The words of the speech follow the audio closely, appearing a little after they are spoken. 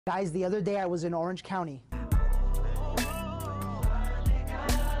Guys, the other day I was in Orange County.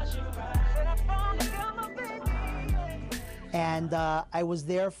 And I was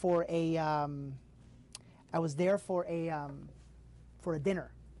there for a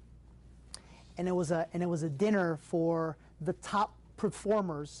dinner. And it was a dinner for the top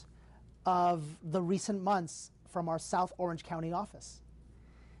performers of the recent months from our South Orange County office.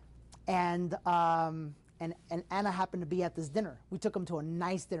 And Anna happened to be at this dinner. We took them to a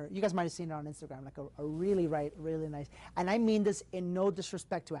nice dinner. You guys might have seen it on Instagram, like a really nice. And I mean this in no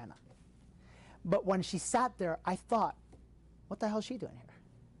disrespect to Anna. But when she sat there, I thought, what the hell is she doing here?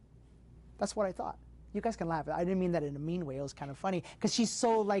 That's what I thought. You guys can laugh. I didn't mean that in a mean way. It was kind of funny because she's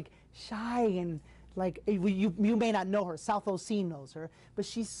so like shy and like you may not know her. South OC knows her, but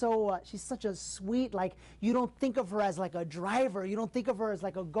she's such a sweet, like, you don't think of her as like a driver. You don't think of her as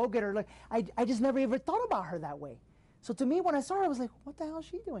like a go-getter. Like I just never ever thought about her that way. So to me, when I saw her, I was like, what the hell is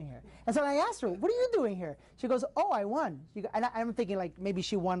she doing here? And so I asked her, what are you doing here? She goes, oh, I won. And I'm thinking like maybe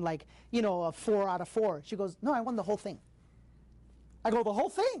she won like, you know, a 4 out of 4. She goes, no, I won the whole thing. I go, the whole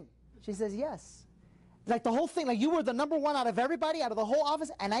thing? She says, yes. Like the whole thing, like you were the #1 out of everybody, out of the whole office,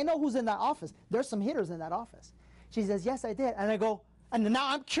 and I know who's in that office. There's some hitters in that office. She says, yes, I did. And I go, and now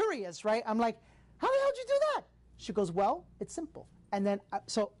I'm curious, right? I'm like, how the hell did you do that? She goes, well, it's simple. And then,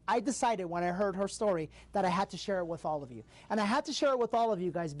 so I decided when I heard her story that I had to share it with all of you. And I had to share it with all of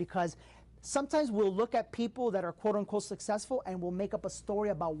you guys because sometimes we'll look at people that are quote unquote successful and we'll make up a story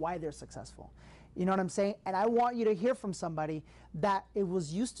about why they're successful. You know what I'm saying? And I want you to hear from somebody that it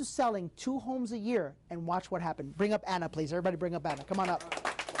was used to selling 2 homes a year and watch what happened. Bring up Anna, please. Everybody bring up Anna. Come on up.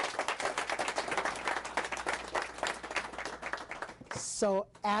 So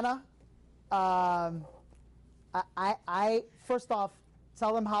Anna, I first off,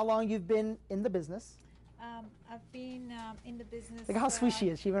 tell them how long you've been in the business. I've been in the business. Look how sweet she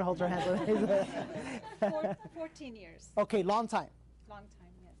is. She even holds her hands. 14 years. Okay, long time. Long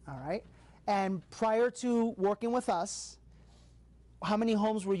time, yes. All right. And prior to working with us, how many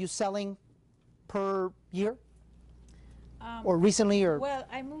homes were you selling per year? Or recently? Or well,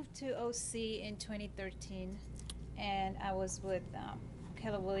 I moved to OC in 2013, and I was with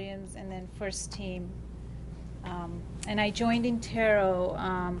Keller Williams and then First Team. And I joined Intero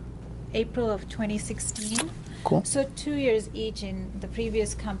April of 2016. Cool. So 2 years each. In the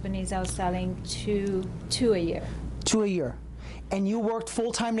previous companies, I was selling two a year. 2 a year. And you worked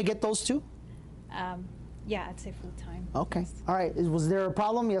full-time to get those 2? Yeah, I'd say full-time. Okay. Yes. All right. Was there a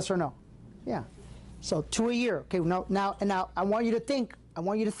problem? Yes or no? Yeah. So 2 a year. Okay. Now I want you to think. I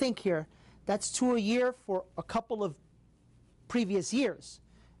want you to think here. That's 2 a year for a couple of previous years.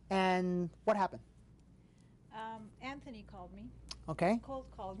 And what happened? Anthony called me. Okay. Cold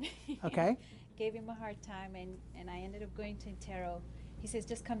called me. Okay. Gave him a hard time, and I ended up going to Intero. He says,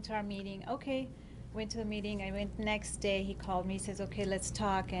 just come to our meeting. Okay. Went to the meeting. I went next day. He called me. He says, okay, let's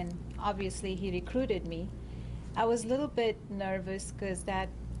talk. And obviously he recruited me. I was a little bit nervous because that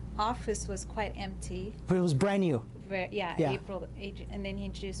office was quite empty. But it was brand new. Yeah. April, and then he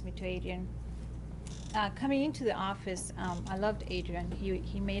introduced me to Adrian. Coming into the office, I loved Adrian.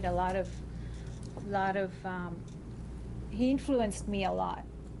 He made a lot of he influenced me a lot.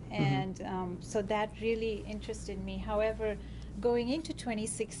 And so that really interested me. However, going into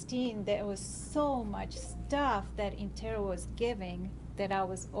 2016, there was so much stuff that Intero was giving that I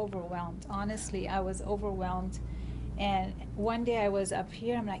was overwhelmed. Honestly, I was overwhelmed. And one day I was up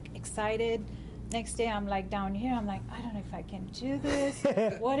here, I'm like excited. Next day I'm like down here, I'm like, I don't know if I can do this.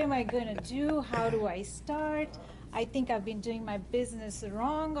 What am I gonna do? How do I start? I think I've been doing my business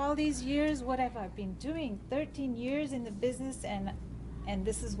wrong all these years. What have I been doing? 13 years in the business, and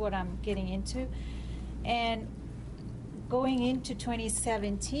this is what I'm getting into. And going into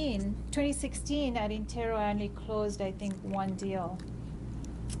 2016 at Intero, I only closed, I think, 1 deal.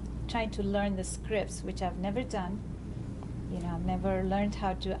 Trying to learn the scripts, which I've never done. You know, I've never learned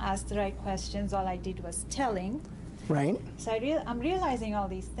how to ask the right questions. All I did was telling. Right. So I'm realizing all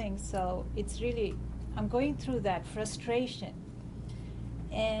these things. So it's really, I'm going through that frustration.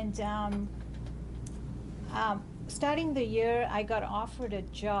 And starting the year, I got offered a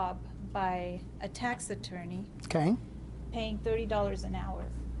job by a tax attorney. Okay. Paying $30 an hour.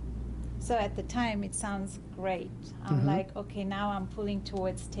 So at the time, it sounds great. I'm like, okay, now I'm pulling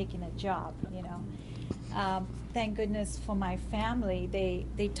towards taking a job, you know. Thank goodness for my family.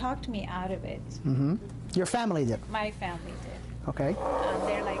 They talked me out of it. Your family did? My family did. Okay.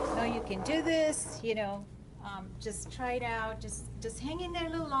 They're like, no, you can do this, you know. Just try it out. Just hang in there a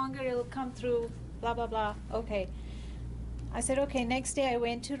little longer. It'll come through, blah, blah, blah. Okay. I said, okay. Next day I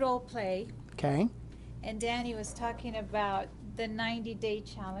went to role play. Okay. And Danny was talking about the 90-day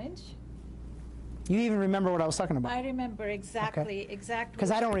challenge. You even remember what I was talking about? I remember exactly, exact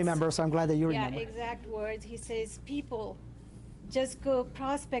Because I don't remember, so I'm glad that you remember. Yeah, exact words. He says, people, just go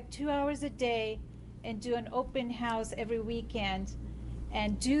prospect 2 hours a day and do an open house every weekend,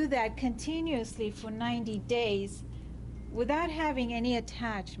 and do that continuously for 90 days without having any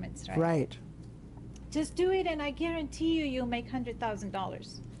attachments, right? Right. Just do it, and I guarantee you, you'll make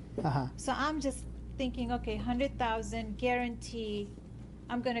 $100,000. Uh-huh. So I'm just thinking, okay, 100,000 guarantee,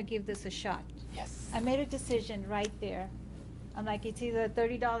 I'm gonna give this a shot. Yes. I made a decision right there. I'm like, it's either a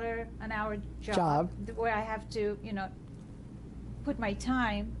 $30 an hour job where I have to, you know, put my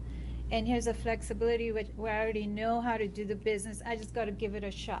time, and here's a flexibility where I already know how to do the business. I just got to give it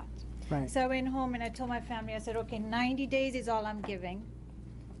a shot. Right. So I went home and I told my family, I said, okay, 90 days is all I'm giving,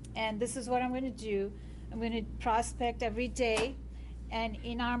 and this is what I'm going to do. I'm going to prospect every day, and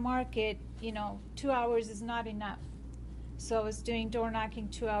in our market, you know, 2 hours is not enough. So I was doing door knocking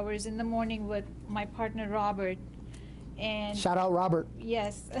 2 hours in the morning with my partner Robert. And shout out Robert.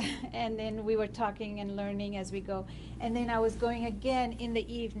 yes, and then we were talking and learning as we go. And then I was going again in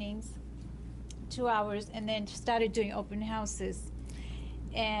the evenings, 2 hours, and then started doing open houses.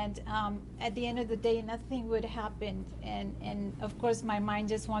 And at the end of the day, nothing would happen. And of course, my mind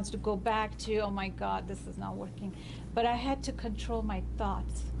just wants to go back to, oh my God, this is not working. But I had to control my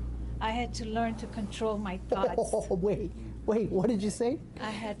thoughts. I had to learn to control my thoughts. Oh, wait, what did you say? I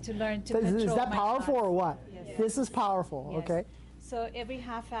had to learn to control my thoughts. Is that powerful or what? Yes. This is powerful, Yes. okay. So every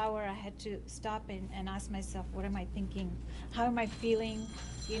half hour I had to stop and ask myself, what am I thinking? How am I feeling?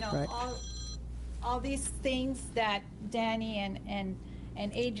 You know, Right. all these things that Danny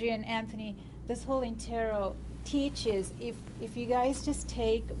and Adrian, Anthony, this whole Intero teaches, if you guys just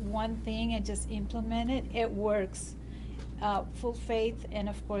take one thing and just implement it, it works. Full faith, and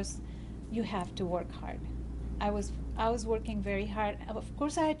of course, you have to work hard. I was working very hard. Of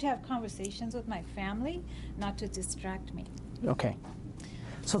course, I had to have conversations with my family, not to distract me. Okay.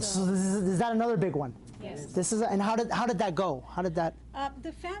 So is that another big one? Yes. This is, and how did that go? How did that?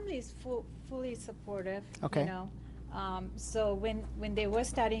 The family is fully supportive. Okay. You know, so when they were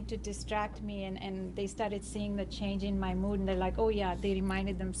starting to distract me and they started seeing the change in my mood, and they're like, oh yeah, they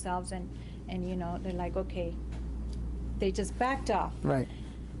reminded themselves, and you know, they're like, okay, they just backed off. Right.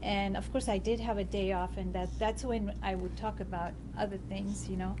 And of course, I did have a day off, and that's when I would talk about other things,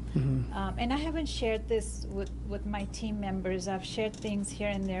 you know. Mm-hmm. And I haven't shared this with my team members. I've shared things here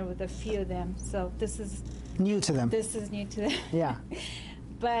and there with a few of them. So this is New to them. This is new to them. Yeah.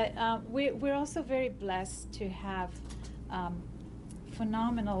 But we're also very blessed to have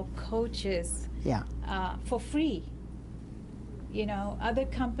phenomenal coaches. Yeah. For free. You know, other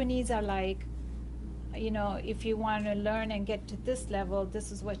companies are like, you know, if you want to learn and get to this level,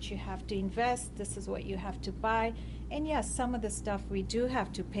 this is what you have to invest, this is what you have to buy. And yes, some of the stuff we do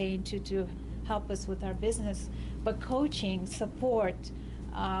have to pay into to help us with our business. But coaching, support,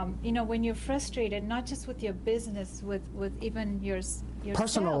 you know, when you're frustrated, not just with your business, with even your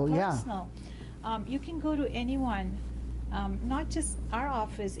Personal, yeah. personal, you can go to anyone. Not just our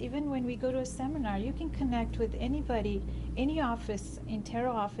office, even when we go to a seminar, you can connect with anybody, any office,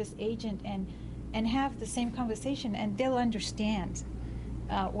 Intero office agent, and have the same conversation, and they'll understand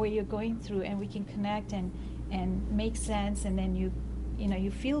what you're going through, and we can connect and make sense, and then you know,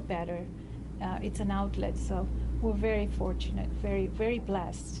 you feel better. It's an outlet, so we're very fortunate, very, very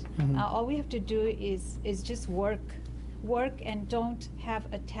blessed. Mm-hmm. All we have to do is just work, and don't have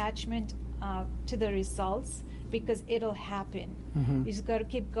attachment to the results, because it'll happen. Mm-hmm. You just got to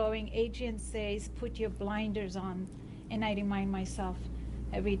keep going. Adrian says, put your blinders on, and I remind myself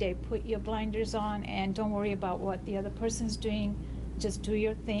every day, put your blinders on and don't worry about what the other person's doing. Just do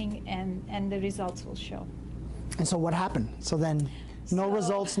your thing, and the results will show. And so what happened? So then, no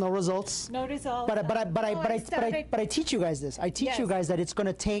results. No results. But I teach you guys this. I teach you guys that it's going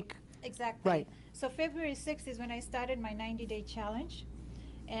to take. Exactly. Right. So February 6th is when I started my 90-day challenge,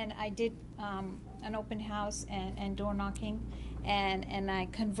 and I did an open house and door knocking, and I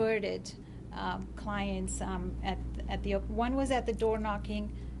converted clients at the one was at the door knocking,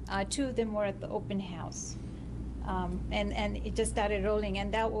 2 of them were at the open house, and it just started rolling,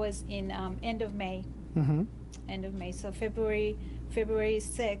 and that was in end of May. Mm-hmm. End of May. So February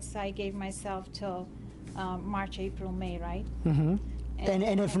 6th, I gave myself till March, April, May, right? Mm-hmm.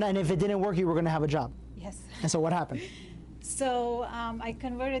 And if it didn't work, you were going to have a job. Yes. And so what happened? So I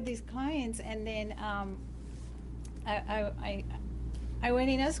converted these clients, and then I went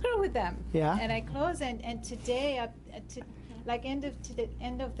in escrow with them. Yeah. And I closed, and today,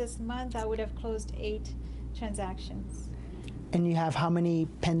 end of this month, I would have closed 8 transactions. And you have how many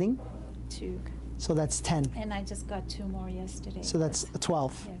pending? 2. So that's 10. And I just got 2 more yesterday. So that's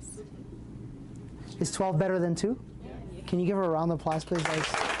 12. Yes. Is 12 better than 2? Yeah. Can you give her a round of applause, please? Can I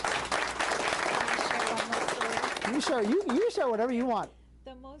share one more story? You share whatever you want.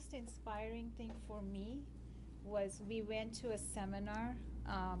 The most inspiring thing for me was we went to a seminar,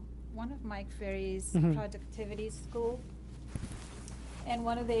 one of Mike Ferry's productivity school, and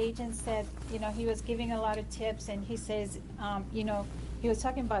one of the agents said, you know, he was giving a lot of tips, and he says, you know, he was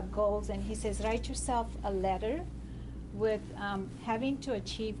talking about goals, and he says, write yourself a letter with having to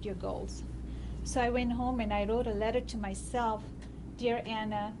achieve your goals. So I went home and I wrote a letter to myself, Dear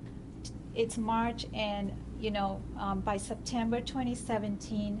Anna, it's March, and you know, by September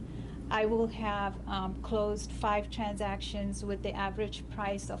 2017, I will have closed 5 transactions with the average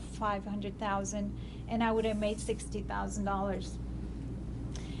price of $500,000, and I would have made $60,000.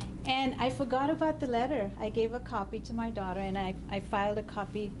 And I forgot about the letter. I gave a copy to my daughter, and I filed a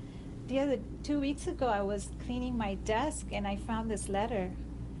copy. 2 weeks ago, I was cleaning my desk, and I found this letter,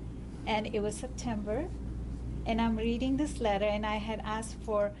 and it was September, and I'm reading this letter, and I had asked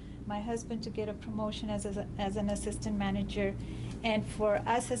for my husband to get a promotion as an assistant manager, and for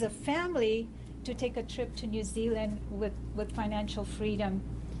us as a family to take a trip to New Zealand with financial freedom.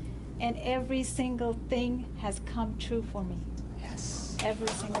 And every single thing has come true for me. Yes. Every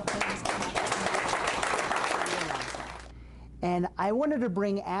single thing has come true. And I wanted to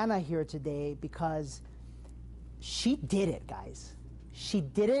bring Anna here today because she did it, guys. She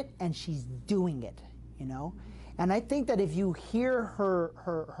did it, and she's doing it, you know? And I think that if you hear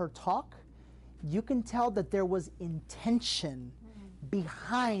her talk, you can tell that there was intention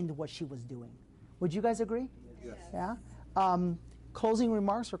behind what she was doing. Would you guys agree? Yes. Yeah? Closing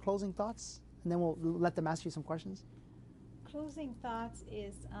remarks or closing thoughts? And then we'll let them ask you some questions. Closing thoughts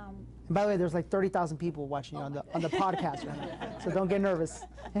is... And by the way, there's like 30,000 people watching you on the podcast right now, so don't get nervous.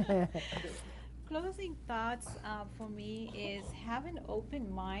 Closing thoughts for me is have an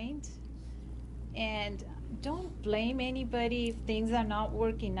open mind, and don't blame anybody if things are not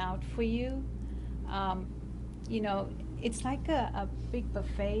working out for you. You know, it's like a big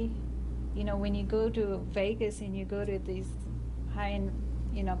buffet. You know, when you go to Vegas and you go to these high-end,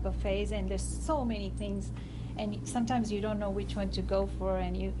 you know, buffets, and there's so many things, and sometimes you don't know which one to go for,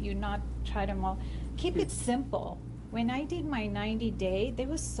 and you not try them all. Keep it simple. When I did my 90-day, there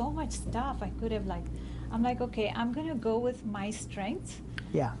was so much stuff I could have I'm like, okay, I'm gonna go with my strengths.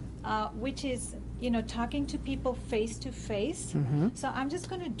 Yeah. Which is, you know, talking to people face to face. So I'm just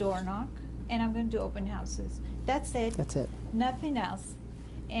going to door knock, and I'm going to do open houses. That's it. That's it. Nothing else.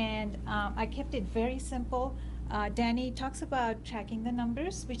 And I kept it very simple. Danny talks about tracking the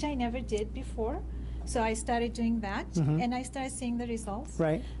numbers, which I never did before. So I started doing that, and I started seeing the results.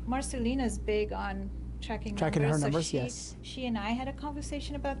 Right. Marcelina's big on tracking Tracking numbers. her numbers, so yes. She and I had a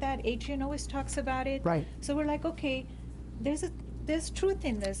conversation about that. Adrian always talks about it. Right. So we're like, okay, there's truth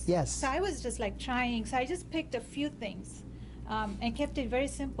in this. Yes. So I was just like trying. So I just picked a few things and kept it very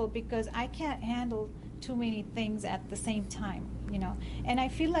simple because I can't handle too many things at the same time, you know. And I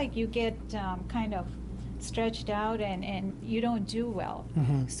feel like you get kind of stretched out and you don't do well.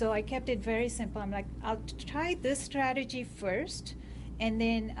 So I kept it very simple. I'm like, I'll try this strategy first, and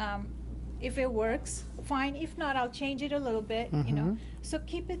then if it works, fine. If not, I'll change it a little bit, you know. So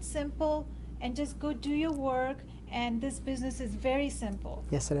keep it simple and just go do your work. And this business is very simple.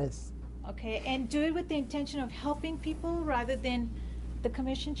 Yes, it is. Okay, and do it with the intention of helping people rather than the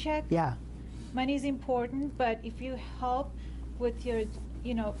commission check. Yeah. Money is important, but if you help with your,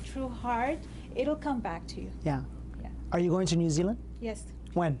 you know, true heart, it'll come back to you. Yeah. Yeah. Are you going to New Zealand? Yes.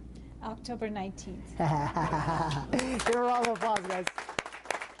 When? October 19th. Give a round of applause, guys.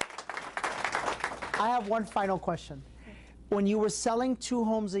 I have one final question. When you were selling 2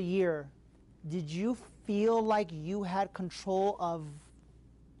 homes a year, did you feel like you had control of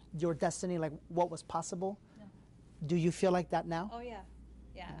your destiny, like what was possible? No. Do you feel like that now? Oh yeah,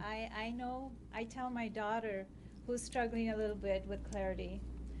 yeah. I know. I tell my daughter, who's struggling a little bit with clarity,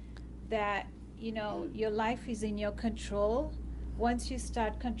 that you know your life is in your control once you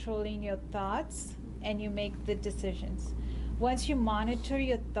start controlling your thoughts and you make the decisions. Once you monitor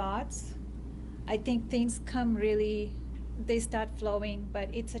your thoughts, I think things come really, they start flowing. But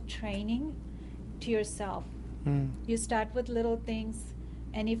it's a training to yourself. You start with little things,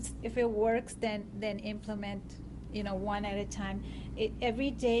 and if it works, then implement, you know, one at a time.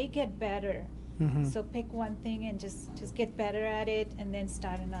 Every day get better. So pick one thing and just get better at it, and then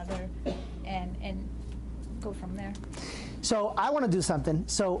start another, and go from there. So I want to do something.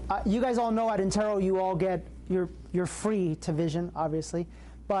 So you guys all know at Intero you all get you're free to vision, obviously,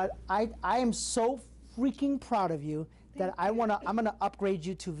 but I am so freaking proud of you that I'm gonna upgrade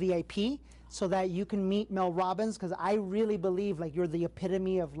you to VIP. so that you can meet Mel Robbins, because I really believe like you're the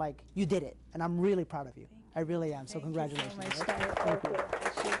epitome of like, you did it. And I'm really proud of you. I really am. So congratulations. Thank you so much.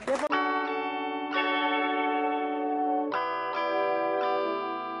 Thank you.